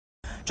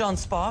John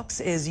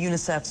Sparks is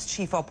UNICEF's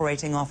Chief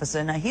Operating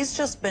Officer. Now, he's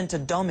just been to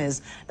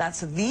Domiz.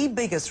 That's the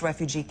biggest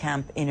refugee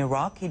camp in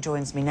Iraq. He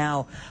joins me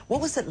now. What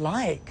was it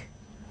like?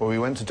 Well, we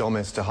went to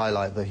Domiz to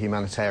highlight the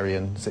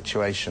humanitarian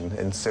situation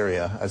in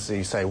Syria. As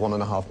you say,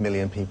 1.5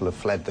 million people have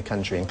fled the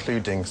country,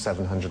 including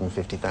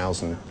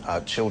 750,000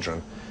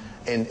 children.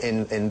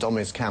 In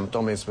Domiz camp,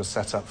 Domiz was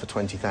set up for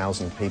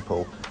 20,000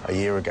 people a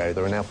year ago.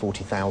 There are now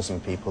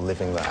 40,000 people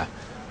living there,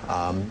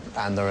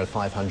 and there are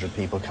 500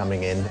 people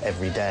coming in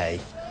every day.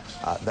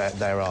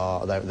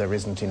 There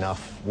isn't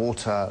enough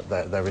water,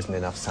 there isn't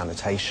enough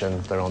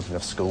sanitation, there aren't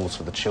enough schools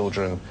for the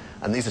children,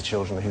 and these are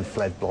children who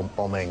fled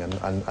bombing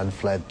and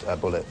fled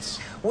bullets.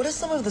 What are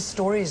some of the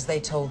stories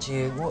they told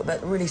you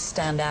that really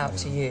stand out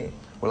to you?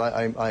 Well,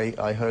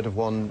 I heard of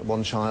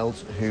one child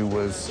who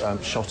was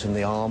shot in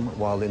the arm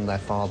while in their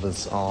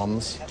father's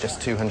arms,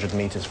 just 200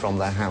 meters from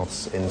their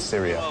house in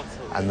Syria,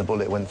 and the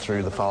bullet went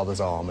through the father's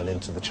arm and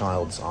into the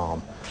child's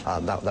arm.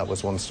 That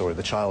was one story.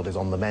 The child is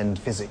on the mend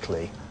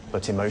physically,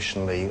 but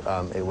emotionally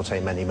it will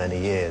take many, many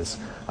years.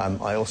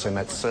 I also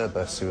met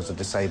Serbus, who was a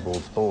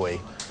disabled boy.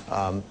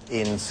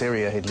 In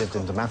Syria, he'd lived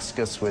in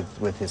Damascus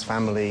with his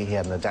family. He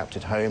had an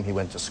adapted home. He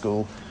went to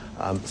school.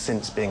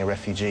 Since being a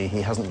refugee,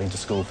 he hasn't been to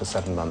school for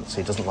 7 months.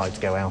 He doesn't like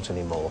to go out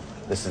anymore.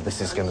 This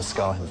is going to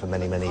scar him for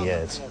many, many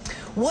years.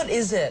 What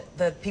is it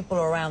that people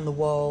around the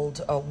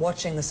world are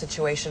watching the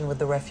situation with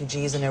the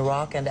refugees in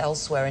Iraq and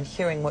elsewhere and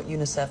hearing what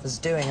UNICEF is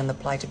doing and the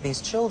plight of these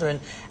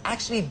children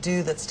actually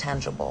do that's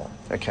tangible?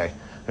 Okay.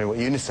 I mean, what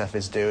UNICEF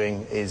is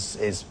doing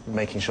is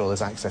making sure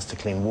there's access to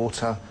clean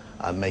water,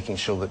 making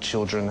sure that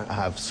children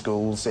have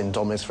schools. In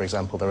Domiz, for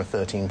example, there are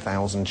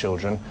 13,000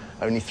 children.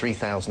 Only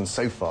 3,000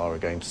 so far are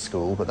going to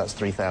school, but that's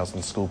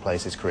 3,000 school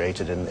places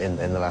created in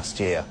the last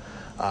year.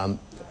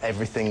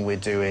 Everything we're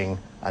doing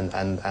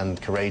and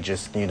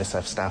courageous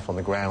UNICEF staff on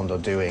the ground are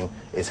doing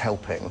is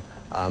helping,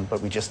 but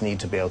we just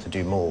need to be able to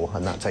do more,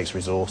 and that takes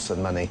resource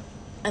and money.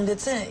 And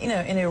it's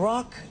in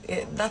Iraq,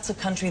 that's a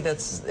country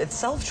that's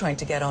itself trying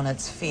to get on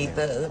its feet,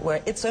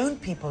 where its own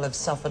people have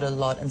suffered a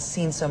lot and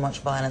seen so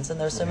much violence, and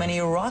there are so many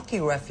Iraqi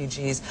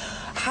refugees.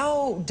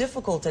 How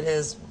difficult it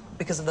is,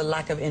 because of the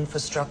lack of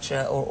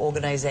infrastructure or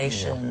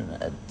organization,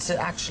 to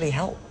actually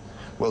help.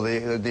 Well,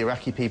 the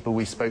Iraqi people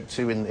we spoke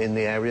to in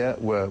the area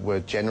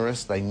were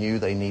generous. They knew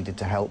they needed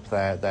to help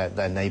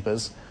their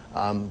neighbours,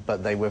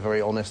 but they were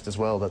very honest as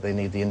well that they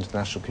need the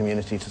international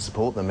community to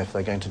support them if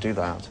they're going to do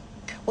that.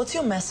 What's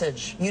your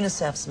message,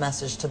 UNICEF's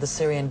message to the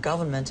Syrian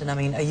government? And I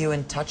mean, are you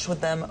in touch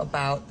with them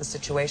about the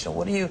situation?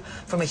 What are you,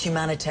 from a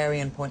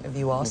humanitarian point of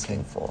view,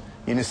 asking for?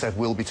 UNICEF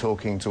will be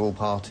talking to all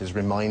parties,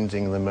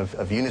 reminding them of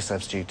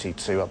UNICEF's duty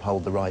to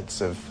uphold the rights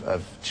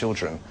of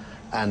children.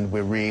 And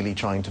we're really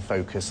trying to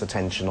focus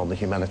attention on the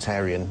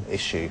humanitarian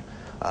issue.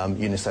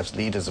 UNICEF's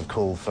leaders have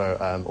called for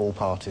all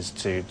parties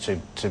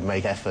to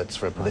make efforts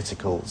for a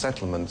political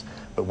settlement,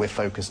 but we're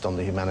focused on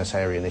the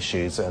humanitarian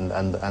issues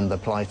and the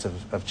plight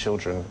of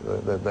children.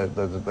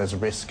 There's a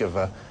risk of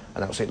an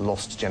absolute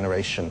lost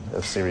generation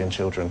of Syrian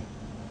children.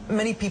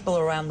 Many people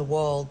around the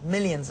world,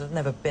 millions, have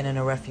never been in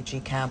a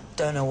refugee camp,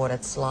 don't know what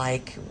it's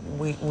like.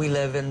 We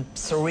live in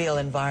surreal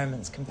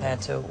environments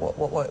compared to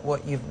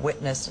what you've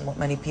witnessed and what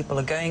many people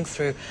are going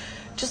through.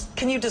 Just,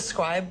 can you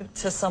describe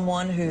to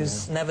someone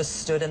who's never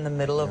stood in the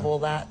middle of all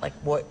that, like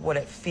what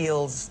it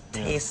feels,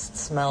 tastes,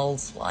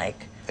 smells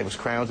like? It was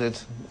crowded,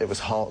 it was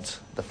hot,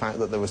 the fact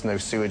that there was no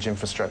sewage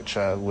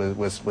infrastructure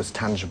was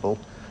tangible.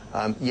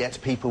 Yet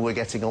people were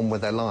getting on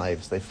with their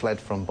lives. They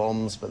fled from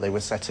bombs, but they were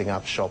setting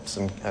up shops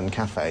and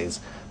cafes,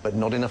 but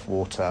not enough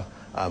water.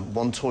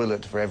 One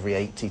toilet for every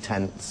 80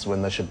 tents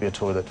when there should be a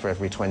toilet for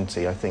every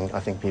 20. I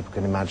think people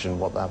can imagine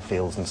what that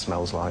feels and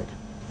smells like.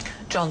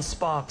 John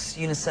Sparks,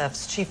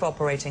 UNICEF's Chief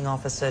Operating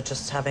Officer,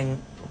 just having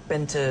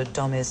been to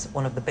Domiz,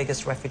 one of the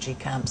biggest refugee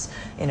camps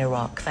in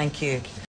Iraq. Thank you.